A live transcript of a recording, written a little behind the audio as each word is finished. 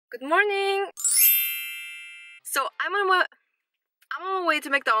Good morning! So I'm on my way to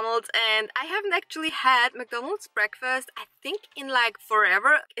McDonald's and I haven't actually had McDonald's breakfast I think in like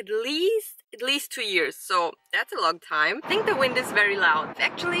forever, at least 2 years, so that's a long time. I think the wind is very loud. I've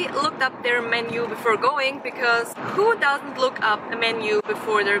actually looked up their menu before going because who doesn't look up a menu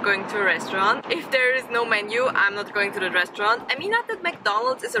before they're going to a restaurant? If there is no menu, I'm not going to the restaurant. I mean, not that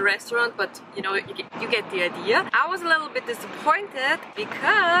McDonald's is a restaurant, but you know, you get the idea. I was a little bit disappointed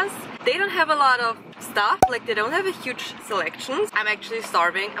because they don't have a lot of stuff, like they don't have a huge selections. I'm actually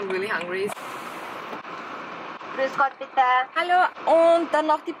starving, I'm really hungry. Grüß Gott, bitte. Hallo, und dann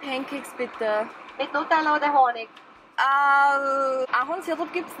noch die Pancakes bitte. Mit Nutella oder Honig?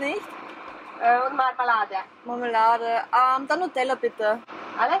 Ahornsirup gibt's nicht. Und Marmelade. Marmelade. Dann Nutella bitte.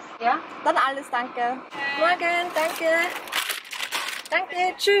 Alles? Ja? Dann alles, danke. Morgen, danke.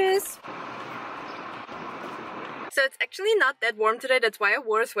 Danke, tschüss. So it's actually not that warm today, that's why I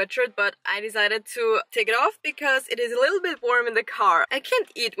wore a sweatshirt, but I decided to take it off because it is a little bit warm in the car. I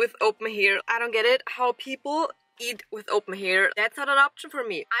can't eat with open hair. I don't get it, how people eat with open hair. That's not an option for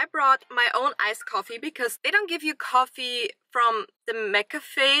me. I brought my own iced coffee because they don't give you coffee from the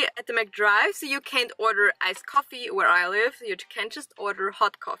McCafe at the McDrive, so you can't order iced coffee where I live. You can just order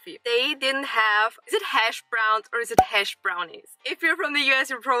hot coffee. They didn't have, is it hash browns or is it hash brownies? If you're from the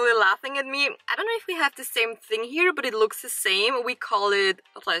US, you're probably laughing at me. I don't know if we have the same thing here, but it looks the same. We call it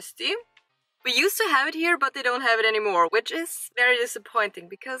Rösti. We used to have it here, but they don't have it anymore, which is very disappointing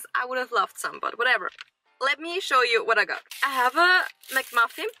because I would have loved some, but whatever. Let me show you what I got. I have a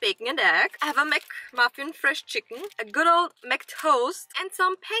McMuffin bacon and egg. I have a McMuffin fresh chicken, a good old McToast, and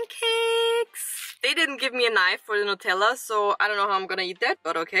some pancakes. They didn't give me a knife for the Nutella, so I don't know how I'm gonna eat that,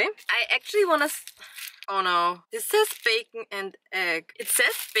 but okay. I actually wanna... Oh no. This says bacon and egg. It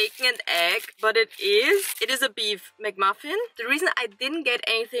says bacon and egg, but it is a beef McMuffin. The reason I didn't get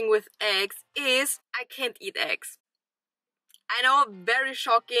anything with eggs is I can't eat eggs. I know, very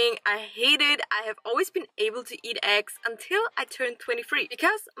shocking, I hate it. I have always been able to eat eggs until I turned 23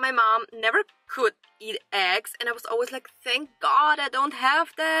 because my mom never could eat eggs and I was always like, thank God I don't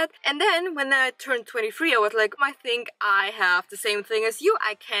have that. And then when I turned 23 I was like, I think I have the same thing as you,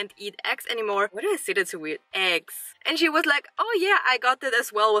 I can't eat eggs anymore. Why did I say that so weird? Eggs. And she was like, oh yeah, I got that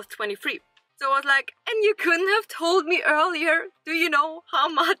as well with 23. So I was like, and you couldn't have told me earlier. Do you know how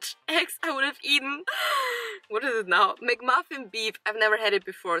much eggs I would have eaten? What is it now? McMuffin beef. I've never had it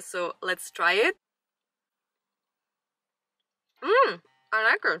before, so let's try it. I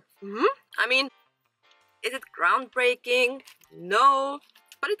like it. I mean, is it groundbreaking? No,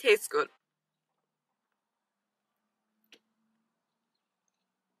 but it tastes good.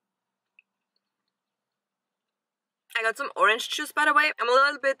 I got some orange juice, by the way. I'm a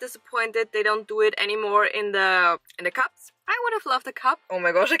little bit disappointed they don't do it anymore in the cups. I would have loved a cup. Oh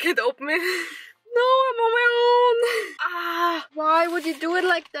my gosh, I can't open it. No, I'm on my own. Why would you do it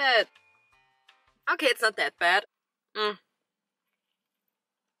like that? Okay, it's not that bad.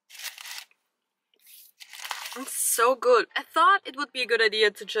 It's so good. I thought it would be a good idea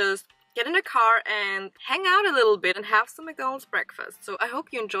to just get in the car and hang out a little bit and have some McDonald's breakfast. So I hope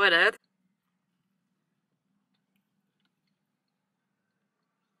you enjoyed it.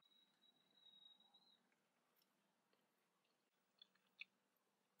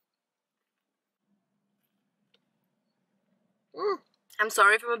 I'm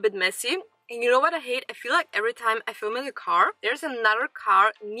sorry if I'm a bit messy. And you know what I hate? I feel like every time I film in the car, there's another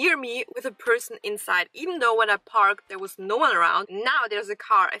car near me with a person inside. Even though when I parked, there was no one around. Now there's a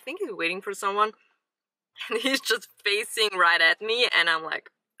car. I think he's waiting for someone. And he's just facing right at me. And I'm like,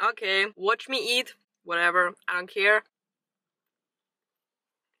 okay, watch me eat. Whatever. I don't care.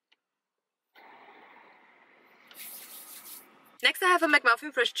 Next I have a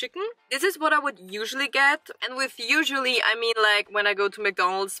McMuffin fresh chicken. This is what I would usually get. And with usually, I mean like when I go to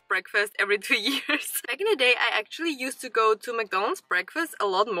McDonald's breakfast every 2 years. Back in the day, I actually used to go to McDonald's breakfast a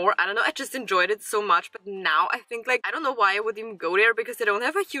lot more. I don't know, I just enjoyed it so much. But now I think like, I don't know why I would even go there because they don't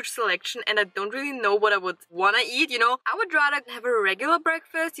have a huge selection and I don't really know what I would want to eat, you know. I would rather have a regular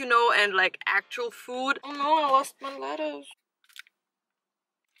breakfast, you know, and like actual food. Oh no, I lost my lettuce.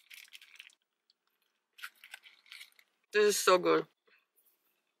 This is so good.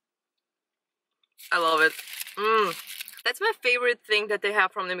 I love it. That's my favorite thing that they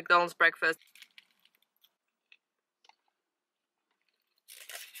have from the McDonald's breakfast.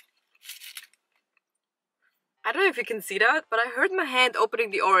 I don't know if you can see that, but I heard my hand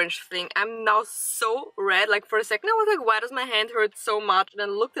opening the orange thing. I'm now so red. Like for a second I was like, why does my hand hurt so much? And then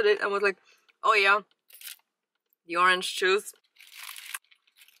I looked at it and was like, oh yeah, the orange juice.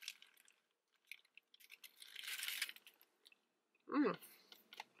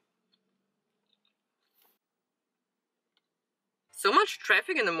 So much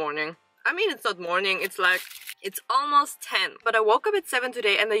traffic in the morning. I mean, it's not morning, it's like, it's almost 10. But I woke up at 7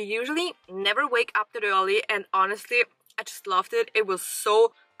 today and I usually never wake up that early, and honestly, I just loved it. It was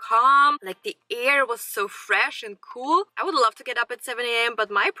so calm, like the air was so fresh and cool. I would love to get up at 7 a.m. but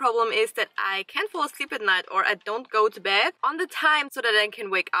my problem is that I can't fall asleep at night, or I don't go to bed on the time so that I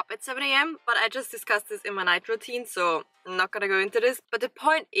can wake up at 7 a.m. But I just discussed this in my night routine, so I'm not gonna go into this. But the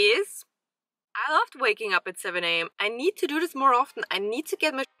point is, I loved waking up at 7 a.m. I need to do this more often. I need to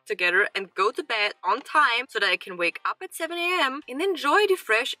get my shit together and go to bed on time so that I can wake up at 7 a.m. and enjoy the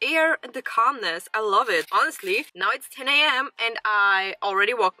fresh air and the calmness. I love it. Honestly, now it's 10 a.m. and I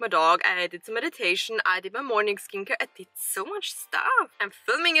already walked my dog. I did some meditation. I did my morning skincare. I did so much stuff. I'm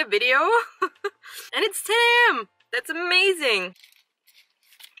filming a video and it's 10 a.m. That's amazing.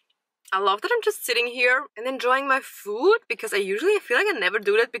 I love that I'm just sitting here and enjoying my food, because I feel like I never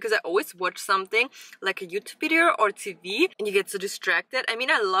do that because I always watch something like a YouTube video or TV and you get so distracted. I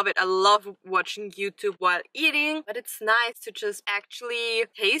mean, I love it. I love watching YouTube while eating, but it's nice to just actually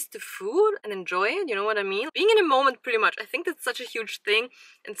taste the food and enjoy it, you know what I mean? Being in a moment, pretty much. I think that's such a huge thing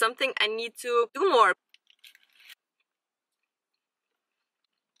and something I need to do more.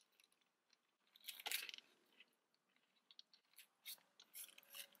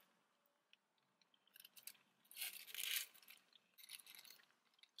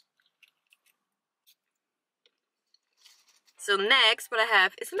 So next, what I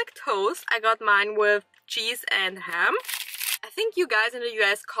have is a McToast. I got mine with cheese and ham. I think you guys in the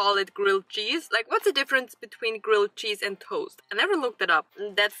US call it grilled cheese. Like, what's the difference between grilled cheese and toast? I never looked it up.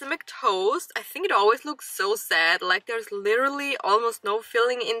 That's the McToast. I think it always looks so sad. Like, there's literally almost no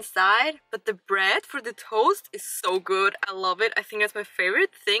filling inside. But the bread for the toast is so good. I love it. I think that's my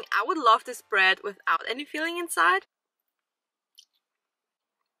favorite thing. I would love this bread without any filling inside.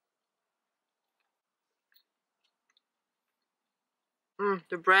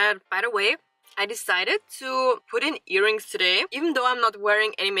 The bread. By the way, I decided to put in earrings today, even though I'm not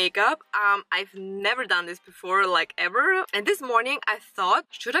wearing any makeup. I've never done this before, like ever. And this morning I thought,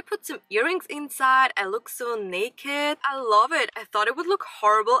 should I put some earrings inside? I look so naked. I love it. I thought it would look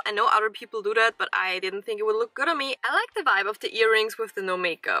horrible. I know other people do that, but I didn't think it would look good on me. I like the vibe of the earrings with the no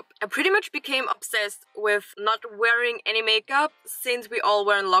makeup. I pretty much became obsessed with not wearing any makeup since we all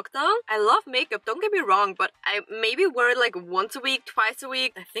were in lockdown. I love makeup, don't get me wrong, but I maybe wear it like once a week, twice a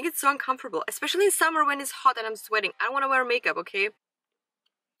week. I think it's so uncomfortable, especially in summer when it's hot and I'm sweating. I don't want to wear makeup, okay?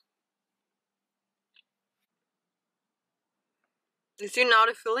 You see now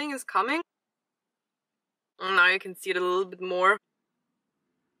the filling is coming? Now you can see it a little bit more.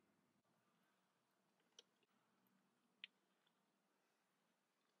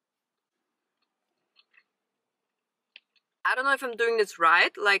 I don't know if I'm doing this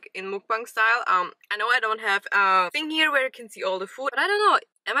right, like in mukbang style. I know I don't have a thing here where you can see all the food, but I don't know.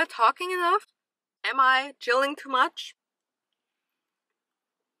 Am I talking enough? Am I chilling too much?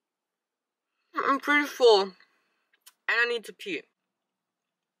 I'm pretty full and I need to pee.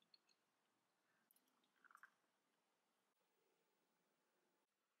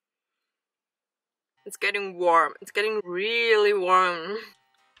 It's getting warm. It's getting really warm.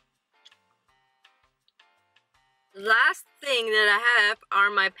 Last thing that I have are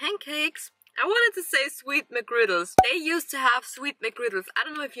my pancakes. I wanted to say sweet Mcgriddles. They used to have sweet Mcgriddles. I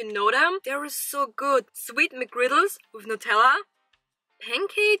don't know if you know them. They were so good. Sweet Mcgriddles with Nutella.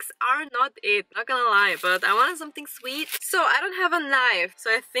 Pancakes are not it, not gonna lie, but I wanted something sweet. So I don't have a knife, so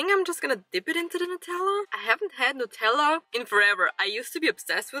I think I'm just gonna dip it into the Nutella. I haven't had Nutella in forever. I used to be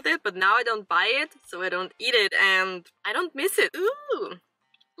obsessed with it, but now I don't buy it, so I don't eat it, and I don't miss it. Ooh.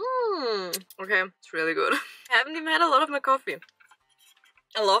 Okay, it's really good. I haven't even had a lot of my coffee.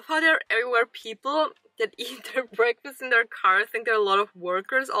 I love how there are everywhere people that eat their breakfast in their car. I think there are a lot of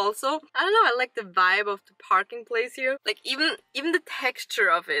workers also. I don't know, I like the vibe of the parking place here. Like even the texture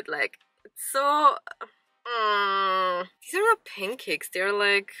of it, like it's so these are not pancakes, they're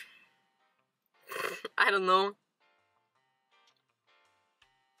like I don't know.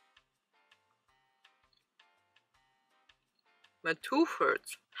 My tooth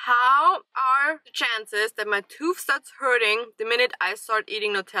hurts. How are the chances that my tooth starts hurting the minute I start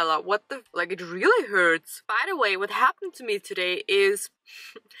eating Nutella? What the... like, it really hurts. By the way, what happened to me today is...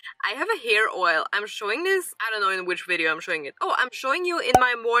 I have a hair oil. I'm showing this... I don't know in which video I'm showing it. Oh, I'm showing you in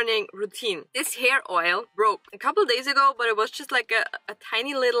my morning routine. This hair oil broke a couple days ago, but it was just like a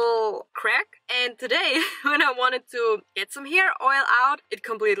tiny little crack. And today, when I wanted to get some hair oil out, it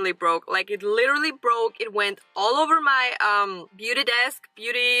completely broke. Like, it literally broke. It went all over my beauty desk,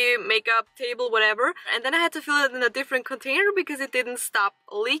 beauty tray, makeup table, whatever. And then I had to fill it in a different container because it didn't stop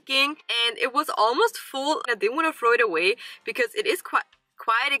leaking and it was almost full. I didn't want to throw it away because it is quite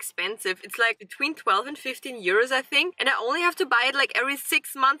expensive. It's like between 12 and 15 euros, I think, and I only have to buy it like every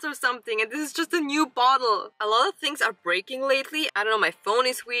 6 months or something, and this is just a new bottle. A lot of things are breaking lately. I don't know, my phone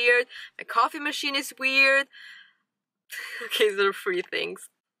is weird, my coffee machine is weird. Okay, these are 3 things.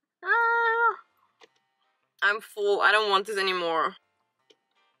 I'm full. I don't want this anymore.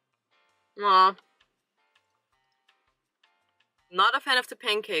 Aw. Not a fan of the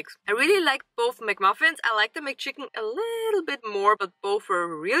pancakes. I really like both McMuffins. I like the McChicken a little bit more, but both were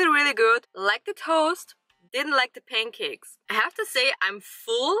really, really good. Like the toast. Didn't like the pancakes. I have to say I'm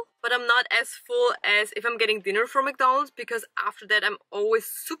full, but I'm not as full as if I'm getting dinner from McDonald's, because after that I'm always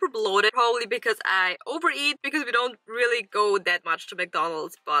super bloated. Probably because I overeat, because we don't really go that much to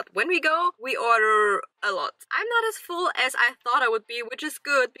McDonald's, but when we go, we order a lot. I'm not as full as I thought I would be, which is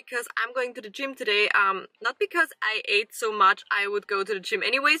good because I'm going to the gym today. Not because I ate so much I would go to the gym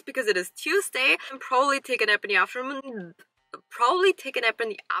anyways, because it is Tuesday. I'm probably take a nap in the afternoon.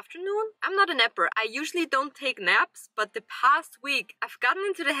 I'm not a napper. I usually don't take naps, but the past week I've gotten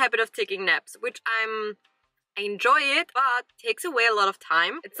into the habit of taking naps, which I enjoy it, but takes away a lot of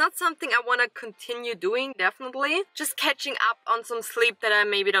time. It's not something I want to continue doing, definitely. Just catching up on some sleep that I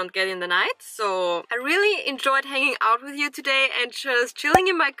maybe don't get in the night. So I really enjoyed hanging out with you today and just chilling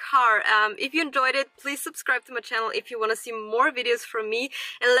in my car. If you enjoyed it, please subscribe to my channel if you want to see more videos from me.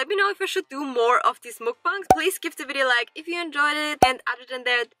 And let me know if I should do more of these mukbangs. Please give the video a like if you enjoyed it. And other than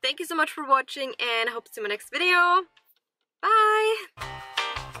that, thank you so much for watching and I hope to see you in my next video. Bye!